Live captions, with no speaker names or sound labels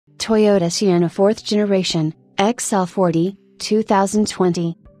Toyota Sienna 4th Generation, XL40,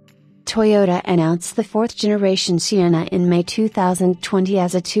 2020. Toyota announced the 4th generation Sienna in May 2020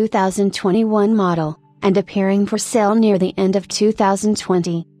 as a 2021 model, and appearing for sale near the end of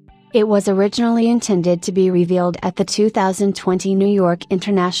 2020. It was originally intended to be revealed at the 2020 New York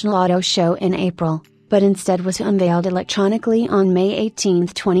International Auto Show in April, but instead was unveiled electronically on May 18,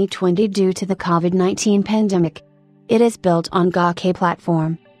 2020 due to the COVID-19 pandemic. It is built on Gakei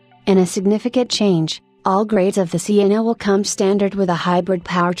platform. In a significant change, all grades of the Sienna will come standard with a hybrid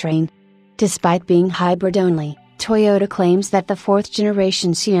powertrain. Despite being hybrid only, Toyota claims that the 4th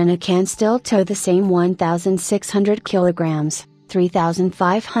generation Sienna can still tow the same 1,600 kilograms,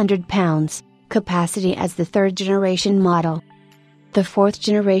 3,500 pounds, capacity as the 3rd generation model. The 4th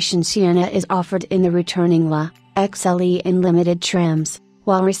generation Sienna is offered in the returning La, XLE and limited trims,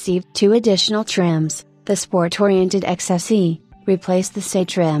 while received 2 additional trims, the sport-oriented XSE, replaced the SE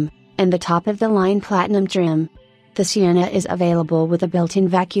trim, and the top-of-the-line Platinum trim. The Sienna is available with a built-in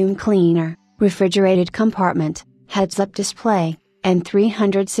vacuum cleaner, refrigerated compartment, heads-up display, and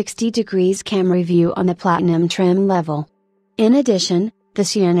 360 degrees camera view on the Platinum trim level. In addition, the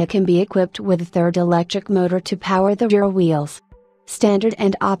Sienna can be equipped with a 3rd electric motor to power the rear wheels. Standard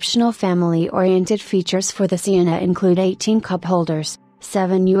and optional family-oriented features for the Sienna include 18 cup holders,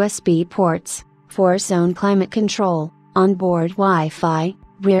 7 USB ports, 4-zone climate control, onboard Wi-Fi,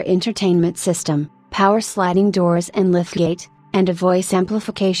 rear entertainment system, power sliding doors and liftgate, and a voice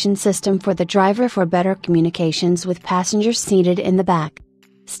amplification system for the driver for better communications with passengers seated in the back.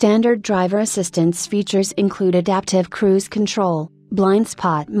 Standard driver assistance features include adaptive cruise control, blind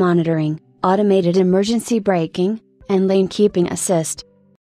spot monitoring, automated emergency braking, and lane keeping assist.